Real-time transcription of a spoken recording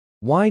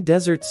Why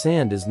desert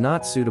sand is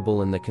not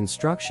suitable in the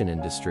construction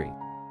industry.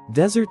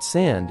 Desert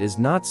sand is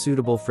not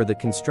suitable for the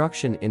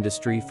construction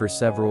industry for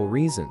several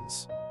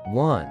reasons.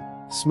 1.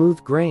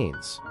 Smooth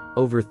grains.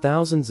 Over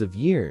thousands of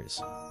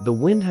years, the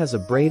wind has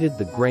abraded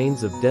the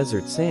grains of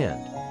desert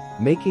sand,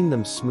 making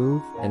them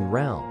smooth and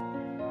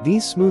round.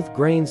 These smooth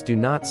grains do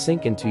not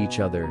sink into each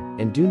other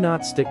and do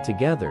not stick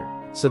together,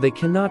 so they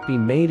cannot be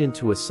made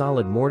into a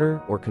solid mortar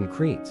or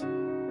concrete.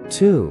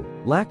 2.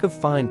 Lack of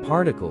fine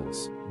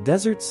particles.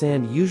 Desert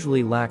sand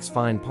usually lacks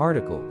fine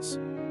particles,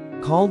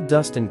 called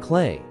dust and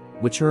clay,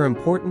 which are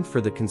important for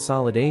the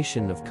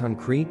consolidation of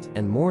concrete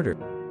and mortar.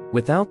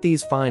 Without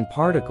these fine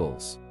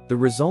particles, the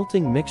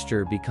resulting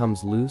mixture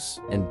becomes loose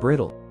and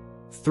brittle.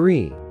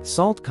 3.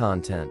 Salt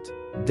content.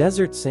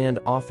 Desert sand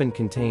often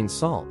contains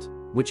salt,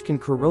 which can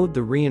corrode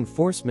the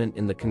reinforcement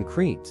in the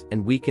concrete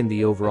and weaken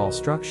the overall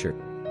structure.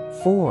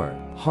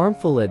 4.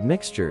 Harmful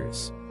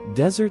admixtures.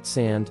 Desert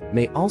sand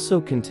may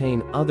also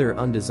contain other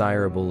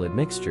undesirable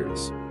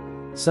admixtures,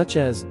 such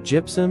as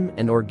gypsum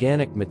and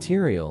organic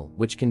material,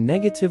 which can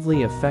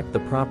negatively affect the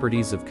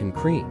properties of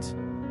concrete.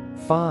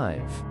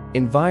 5.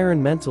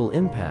 Environmental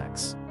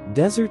impacts.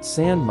 Desert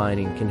sand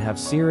mining can have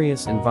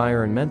serious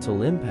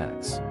environmental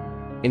impacts,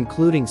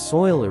 including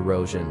soil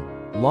erosion,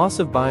 loss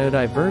of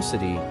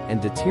biodiversity,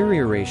 and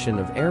deterioration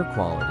of air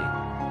quality.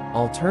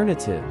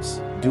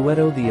 Alternatives. Due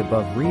to the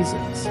above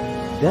reasons,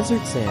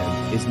 desert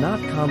sand is not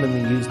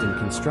commonly used in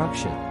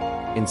construction.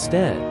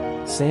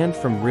 Instead, sand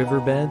from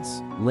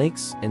riverbeds,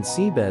 lakes, and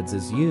seabeds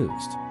is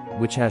used,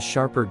 which has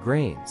sharper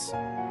grains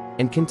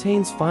and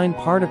contains fine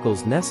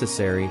particles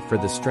necessary for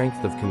the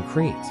strength of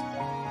concrete.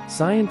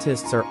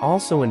 Scientists are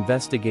also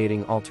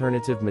investigating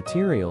alternative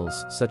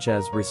materials such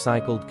as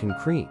recycled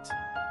concrete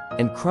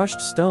and crushed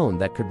stone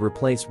that could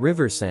replace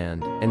river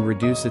sand and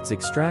reduce its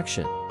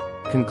extraction.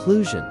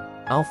 Conclusion.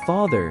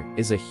 Although there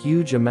is a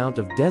huge amount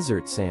of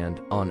desert sand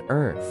on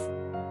Earth,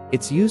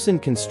 its use in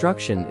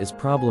construction is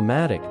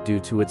problematic due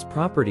to its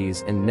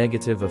properties and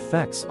negative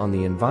effects on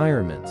the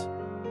environment.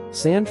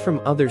 Sand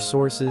from other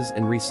sources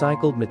and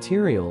recycled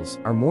materials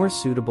are more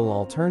suitable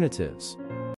alternatives.